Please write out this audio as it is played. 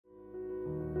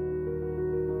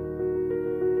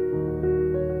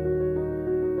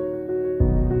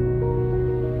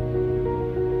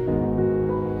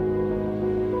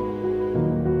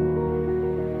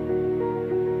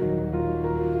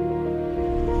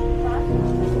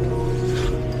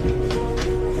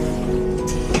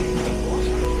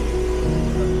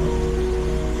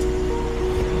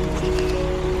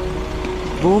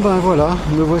Bon ben voilà,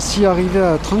 me voici arrivé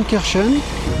à Traunkirchen.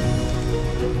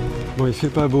 Bon, il fait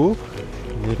pas beau,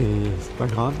 mais c'est pas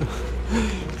grave.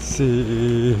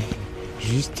 C'est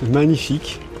juste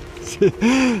magnifique.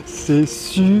 C'est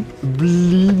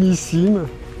sublimissime.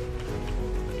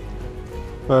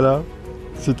 Voilà,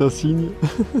 c'est un signe.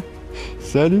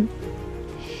 Salut.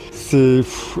 C'est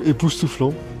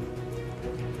époustouflant.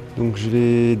 Donc je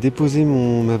vais déposer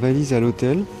ma valise à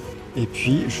l'hôtel et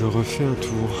puis je refais un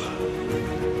tour.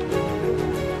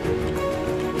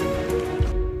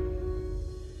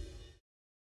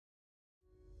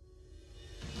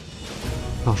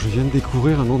 Alors je viens de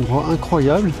découvrir un endroit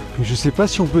incroyable, mais je sais pas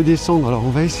si on peut descendre, alors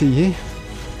on va essayer.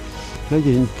 Là il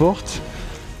y a une porte.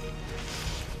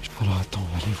 Alors attends, on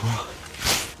va aller voir.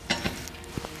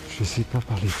 Je sais pas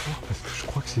par les portes parce que je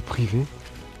crois que c'est privé.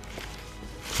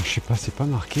 Enfin, je sais pas, c'est pas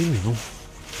marqué, mais bon.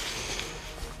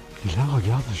 Et là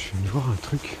regarde, je viens de voir un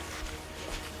truc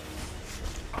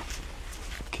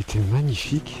qui était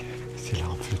magnifique. C'est là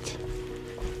en fait.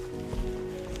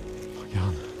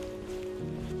 Regarde.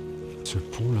 Ce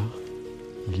pont là,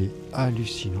 il est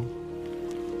hallucinant.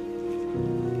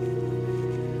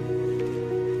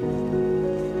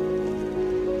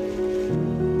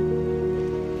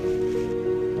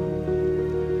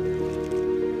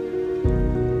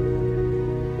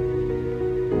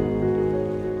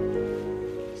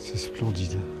 C'est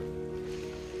splendide.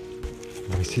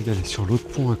 On va essayer d'aller sur l'autre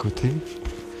pont à côté.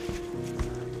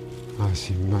 Ah,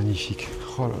 c'est magnifique.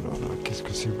 Oh là là là, qu'est-ce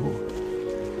que c'est beau.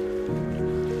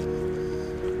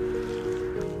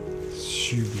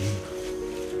 Sublime.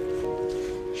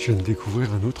 Je viens de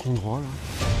découvrir un autre endroit là.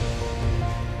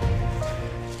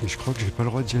 Et je crois que j'ai pas le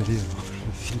droit d'y aller. Alors. Je vais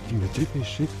essayer de me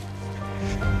dépêcher.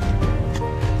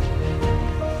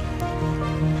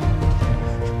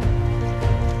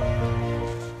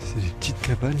 C'est des petites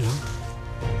cabanes là.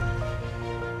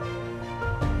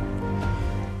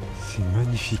 C'est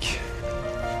magnifique.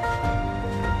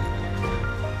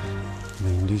 Il y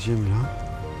en a une deuxième là.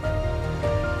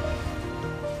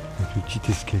 Le petit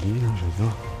escalier là,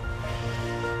 j'adore.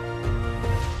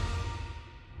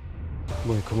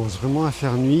 Bon, il commence vraiment à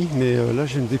faire nuit, mais là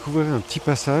je viens de découvrir un petit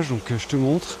passage, donc je te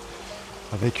montre,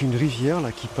 avec une rivière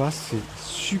là qui passe, c'est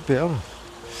superbe.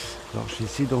 Alors je vais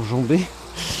essayer d'enjamber.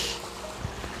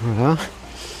 Voilà,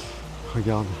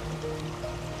 regarde.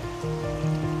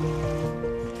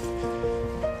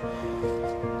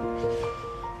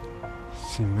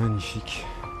 C'est magnifique.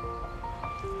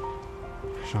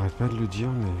 J'arrête pas de le dire,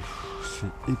 mais c'est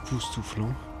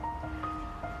époustouflant.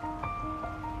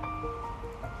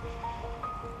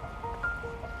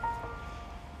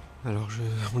 Alors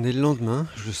on est le lendemain,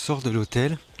 je sors de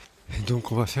l'hôtel et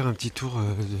donc on va faire un petit tour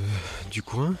du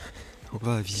coin. On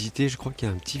va visiter, je crois qu'il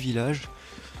y a un petit village.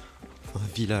 Enfin, un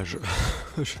village.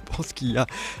 Je pense qu'il y a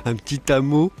un petit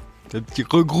hameau, un petit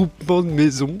regroupement de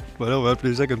maisons. Voilà, on va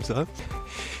appeler ça comme ça.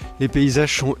 Les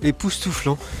paysages sont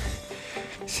époustouflants.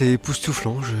 C'est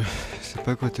époustouflant, je sais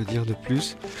pas quoi te dire de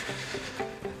plus.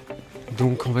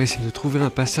 Donc on va essayer de trouver un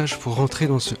passage pour rentrer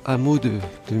dans ce hameau de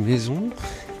maisons.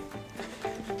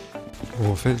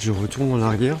 Bon, en fait je retourne en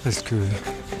arrière parce que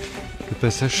le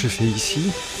passage se fait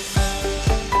ici.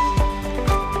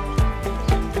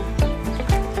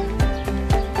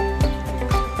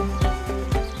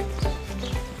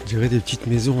 On dirait des petites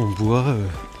maisons en bois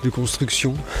de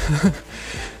construction.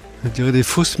 On dirait des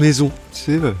fausses maisons, tu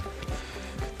sais.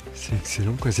 C'est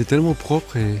excellent quoi, c'est tellement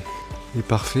propre et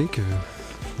parfait que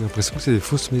j'ai l'impression que c'est des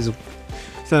fausses maisons.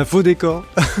 C'est un faux décor.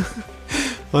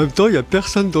 En même temps, il n'y a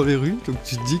personne dans les rues, donc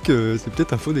tu te dis que c'est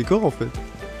peut-être un faux décor en fait.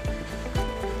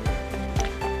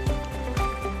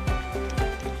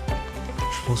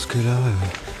 Je pense que là,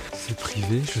 c'est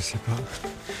privé, je sais pas.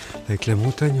 Avec la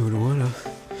montagne au loin là.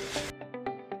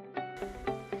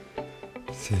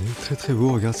 C'est très très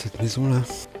beau, regarde cette maison là.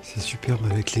 C'est superbe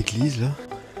avec l'église là.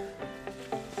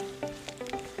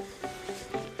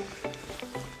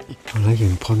 Là, il y a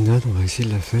une promenade, on va essayer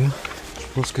de la faire. Je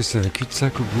pense que c'est un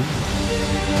cul-de-sac au bout.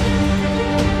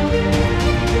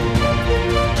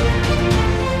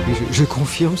 Et je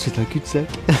confirme, c'est un cul-de-sac.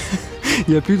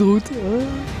 Il n'y a plus de route.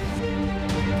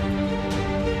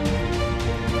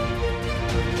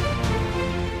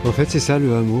 En fait, c'est ça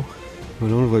le hameau.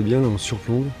 Voilà, on le voit bien, là, on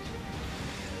surplombe.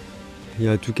 Il y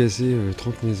a à tout casser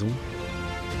 30 maisons.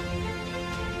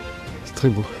 C'est très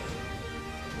beau.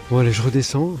 Bon, allez, je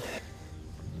redescends.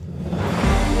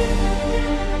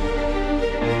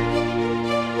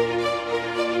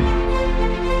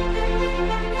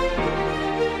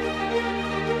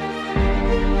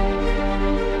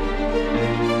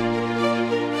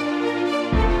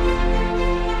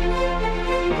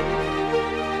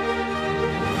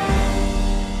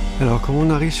 Alors comme on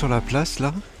arrive sur la place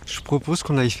là, je propose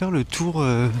qu'on aille faire le tour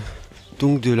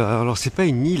donc de la... Alors c'est pas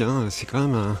une île, hein, c'est quand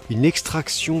même une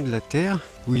extraction de la terre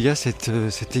où il y a cette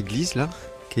église là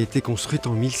qui a été construite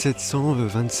en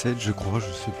 1727 je crois,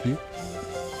 je sais plus.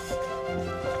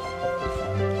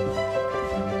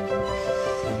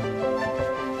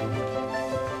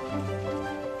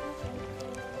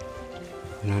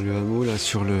 Là le hameau là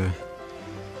sur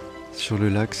le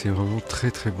lac, c'est vraiment très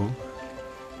très beau.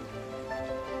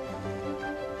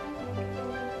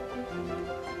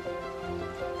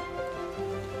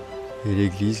 Et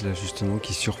l'église là justement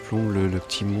qui surplombe le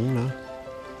petit mont là.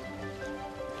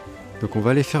 Donc on va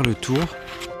aller faire le tour.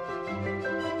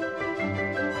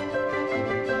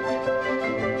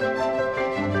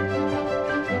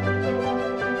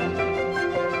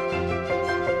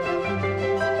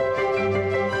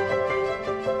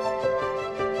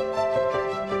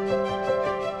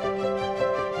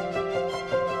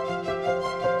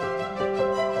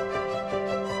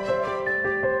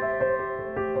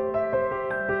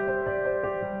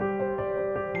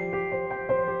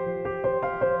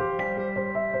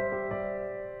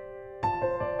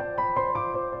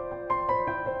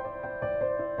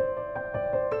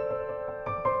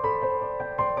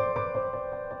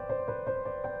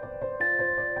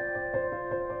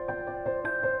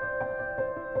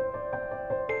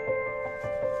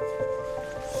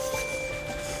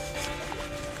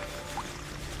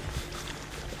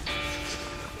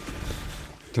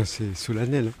 Putain, c'est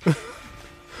solennel.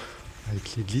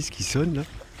 Avec l'église qui sonne là.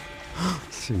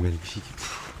 C'est magnifique.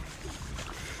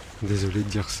 Désolé de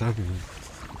dire ça, mais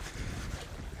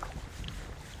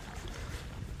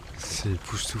c'est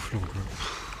époustouflant quoi.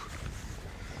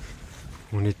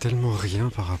 On est tellement rien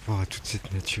par rapport à toute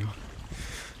cette nature.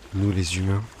 Nous les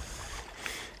humains.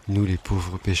 Nous les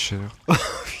pauvres pêcheurs.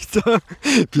 Putain,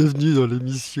 bienvenue dans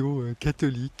l'émission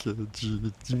catholique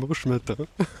du dimanche matin.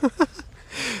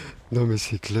 Non mais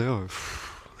c'est clair.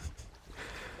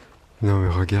 Non mais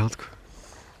regarde quoi.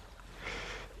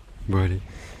 Bon allez.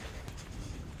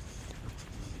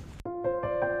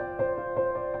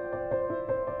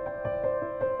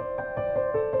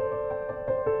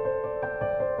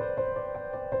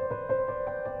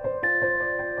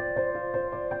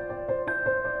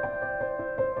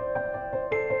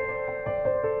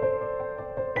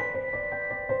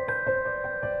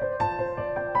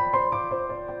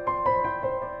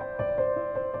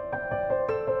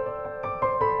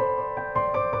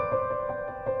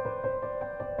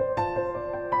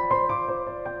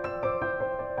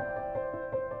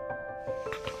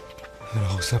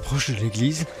 Alors on s'approche de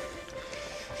l'église.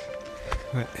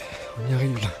 Ouais, on y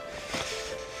arrive là.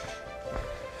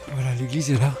 Voilà,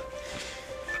 l'église est là.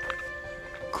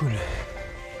 Cool.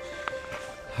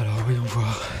 Alors voyons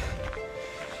voir.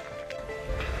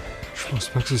 Je pense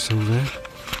pas que ce soit ouvert.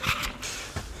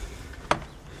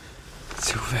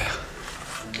 C'est ouvert.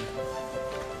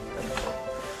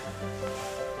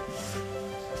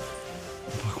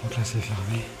 Par contre là c'est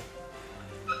fermé.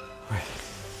 Ouais.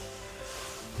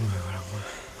 Ouais, voilà,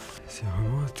 c'est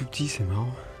vraiment tout petit, c'est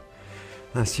marrant.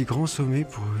 Un si grand sommet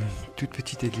pour une toute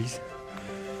petite église.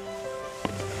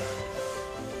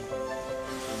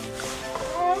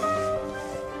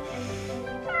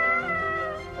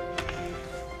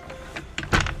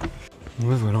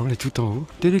 Ouais, voilà, on est tout en haut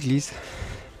de l'église.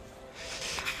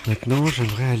 Maintenant,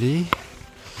 j'aimerais aller...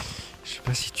 Je sais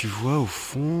pas si tu vois au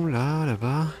fond,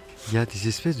 là-bas... Il y a des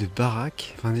espèces de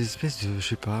baraques, enfin des espèces de, je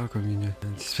sais pas, comme une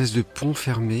espèce de pont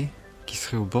fermé qui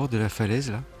serait au bord de la falaise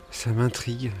là. Ça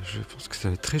m'intrigue, je pense que ça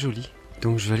va être très joli.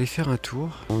 Donc je vais aller faire un tour,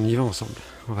 on y va ensemble,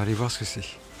 on va aller voir ce que c'est.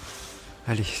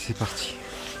 Allez, c'est parti.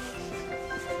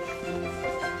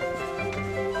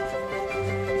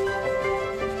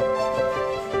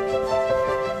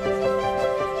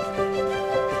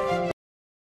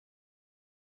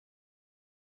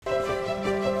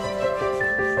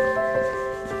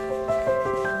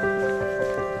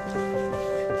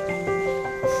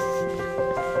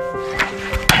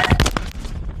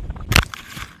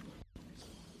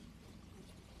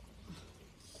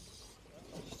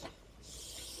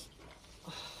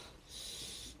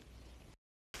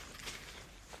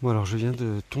 Bon alors je viens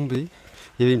de tomber,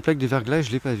 il y avait une plaque de verglas, je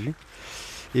ne l'ai pas vue.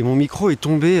 Et mon micro est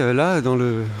tombé là dans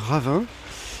le ravin.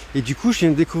 Et du coup je viens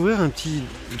de découvrir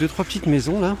deux trois petites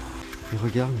maisons là. Et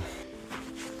regarde,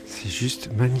 c'est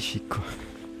juste magnifique quoi.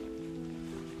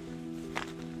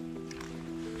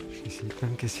 Je vais essayer de pas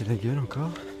me casser la gueule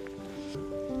encore.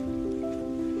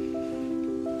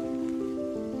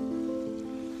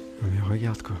 Non mais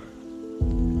regarde quoi.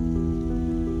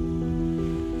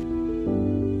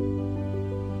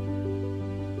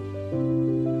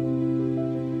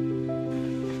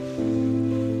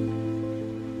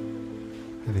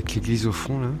 l'église au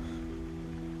fond là.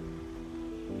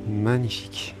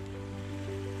 Magnifique.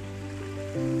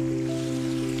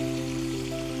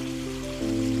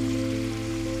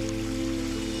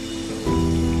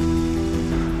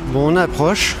 Bon, on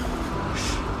approche.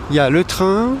 Il y a le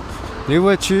train, les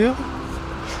voitures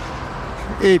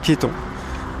et les piétons.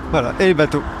 Voilà, et les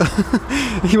bateaux.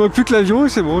 Il manque plus que l'avion et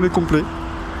c'est bon, on est complet.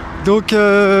 Donc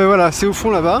voilà, c'est au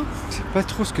fond là-bas. Je sais pas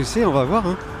trop ce que c'est, on va voir.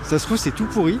 Hein. Ça se trouve, c'est tout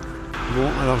pourri. Bon,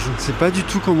 alors je ne sais pas du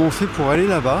tout comment on fait pour aller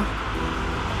là-bas.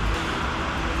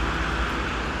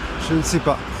 Je ne sais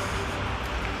pas.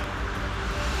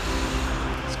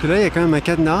 Parce que là, il y a quand même un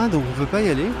cadenas, donc on ne peut pas y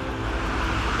aller.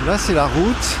 Là, c'est la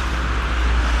route.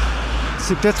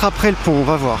 C'est peut-être après le pont, on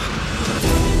va voir.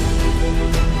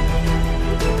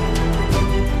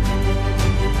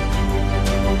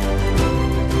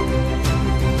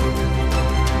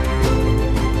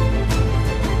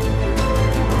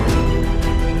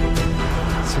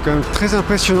 C'est quand même très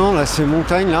impressionnant là, ces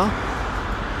montagnes là.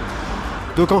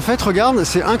 Donc en fait, regarde,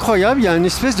 c'est incroyable, il y a une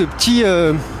espèce de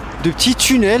petit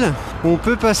tunnel où on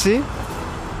peut passer,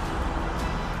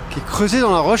 qui est creusé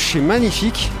dans la roche, c'est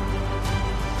magnifique.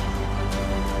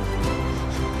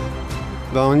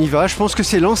 Bah on y va, je pense que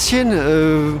c'est l'ancienne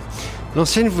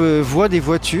voie des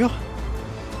voitures.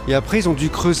 Et après ils ont dû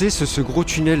creuser ce gros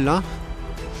tunnel là.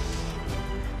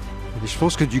 Et je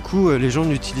pense que du coup les gens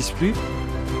n'utilisent plus.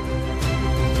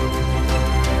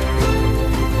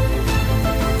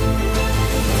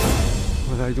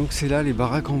 Et donc c'est là les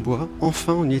baraques en bois.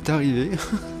 Enfin on y est arrivé.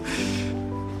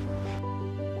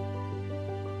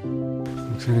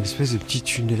 C'est une espèce de petit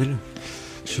tunnel.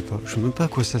 Je sais pas, je sais même pas à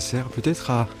quoi ça sert.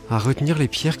 Peut-être à retenir les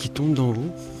pierres qui tombent d'en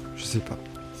haut. Je sais pas.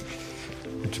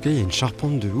 En tout cas il y a une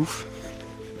charpente de ouf.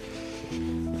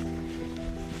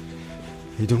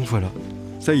 Et donc voilà.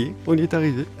 Ça y est, on y est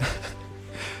arrivé.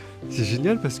 C'est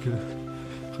génial parce que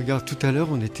regarde, tout à l'heure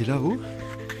on était là-haut.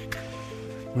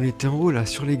 On était en haut là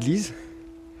sur l'église.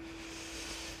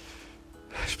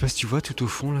 Je sais pas si tu vois, tout au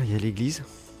fond là il y a l'église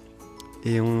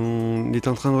et on est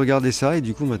en train de regarder ça et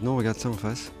du coup maintenant on regarde ça en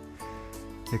face.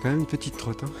 Il y a quand même une petite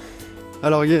trotte. Hein.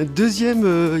 Alors il y a un deuxième,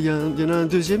 il y en a un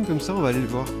deuxième comme ça, on va aller le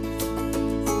voir.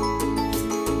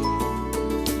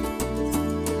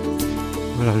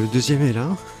 Voilà, le deuxième est là,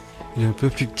 il est un peu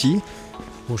plus petit.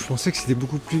 Bon, je pensais que c'était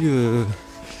beaucoup plus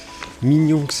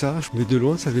mignon que ça, mais de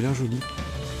loin ça avait l'air joli.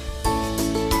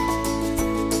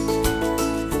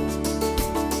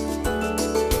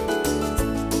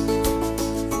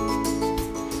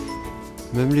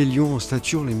 Même les lions en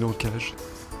statue, on les met en cage.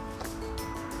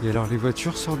 Et alors les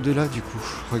voitures sortent de là du coup,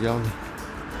 regarde.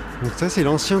 Donc ça c'est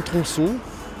l'ancien tronçon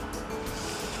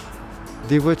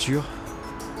des voitures.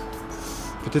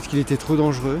 Peut-être qu'il était trop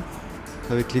dangereux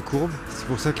avec les courbes, c'est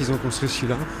pour ça qu'ils ont construit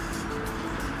celui-là.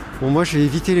 Bon moi je vais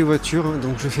éviter les voitures, hein,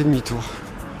 donc je fais demi-tour.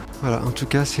 Voilà, en tout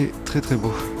cas c'est très très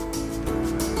beau.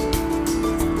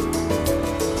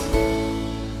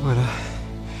 Voilà.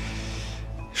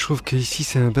 Je trouve qu'ici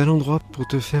c'est un bel endroit pour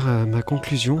te faire ma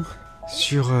conclusion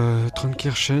sur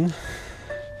Traunkirchen.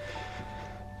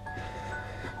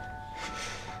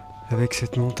 Avec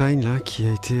cette montagne là qui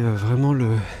a été vraiment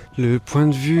le point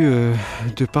de vue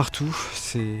de partout.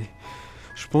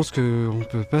 Je pense qu'on ne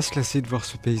peut pas se lasser de voir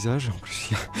ce paysage. En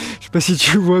plus, je sais pas si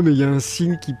tu vois, mais il y a un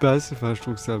cygne qui passe. Enfin, je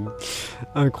trouve ça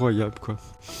incroyable quoi.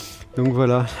 Donc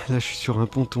voilà, là je suis sur un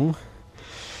ponton.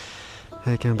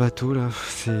 Avec un bateau là,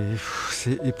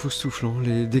 c'est époustouflant.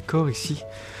 Les décors ici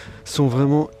sont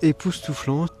vraiment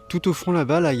époustouflants. Tout au fond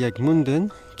là-bas, là, il y a Gmunden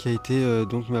qui a été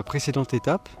donc ma précédente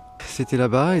étape. C'était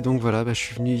là-bas et donc voilà, je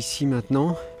suis venu ici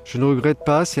maintenant. Je ne regrette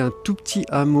pas, c'est un tout petit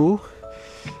hameau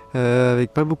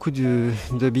avec pas beaucoup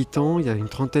d'habitants. Il y a une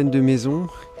trentaine de maisons.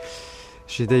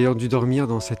 J'ai d'ailleurs dû dormir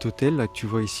dans cet hôtel là que tu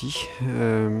vois ici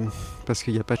parce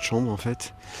qu'il n'y a pas de chambre en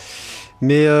fait.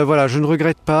 Mais voilà, je ne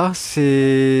regrette pas,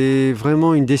 c'est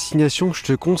vraiment une destination que je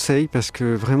te conseille parce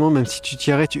que vraiment, même si tu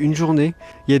t'y arrêtes une journée,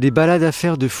 il y a des balades à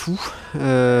faire de fou. Il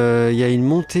y a une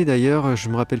montée d'ailleurs, je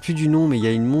ne me rappelle plus du nom, mais il y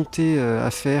a une montée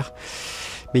à faire.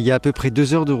 Mais il y a à peu près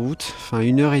 2 heures de route, enfin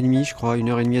 1h30 je crois,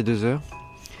 1h30 à 2 heures,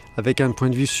 avec un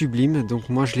point de vue sublime. Donc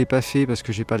moi je ne l'ai pas fait parce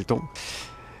que j'ai pas le temps.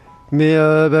 Mais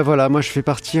voilà, moi je vais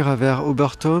partir vers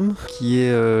Obertom, qui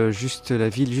est juste la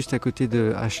ville juste à côté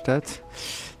de Hastatt.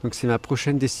 Donc c'est ma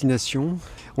prochaine destination.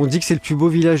 On dit que c'est le plus beau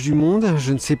village du monde.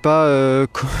 Je ne sais pas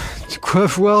quoi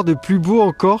voir de plus beau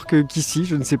encore qu'ici,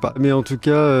 je ne sais pas. Mais en tout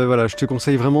cas, voilà, je te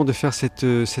conseille vraiment de faire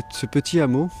ce petit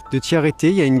hameau, de t'y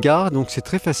arrêter. Il y a une gare, donc c'est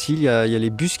très facile. Il y a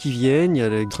les bus qui viennent, il y a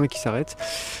les trains qui s'arrêtent.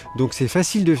 Donc c'est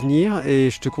facile de venir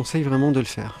et je te conseille vraiment de le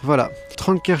faire. Voilà,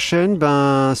 Traunkirchen,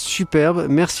 superbe.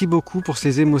 Merci beaucoup pour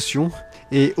ces émotions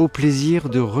et au plaisir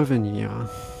de revenir.